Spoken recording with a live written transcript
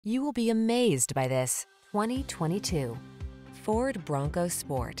You will be amazed by this 2022 Ford Bronco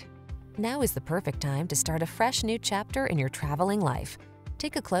Sport. Now is the perfect time to start a fresh new chapter in your traveling life.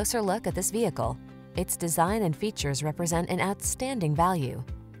 Take a closer look at this vehicle. Its design and features represent an outstanding value.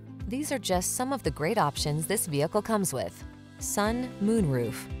 These are just some of the great options this vehicle comes with: sun,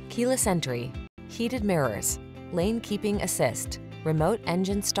 moonroof, keyless entry, heated mirrors, lane keeping assist, remote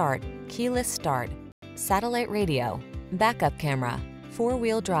engine start, keyless start, satellite radio, backup camera,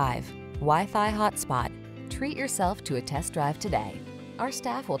 four-wheel drive, Wi-Fi hotspot. Treat yourself to a test drive today. Our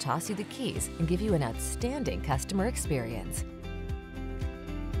staff will toss you the keys and give you an outstanding customer experience.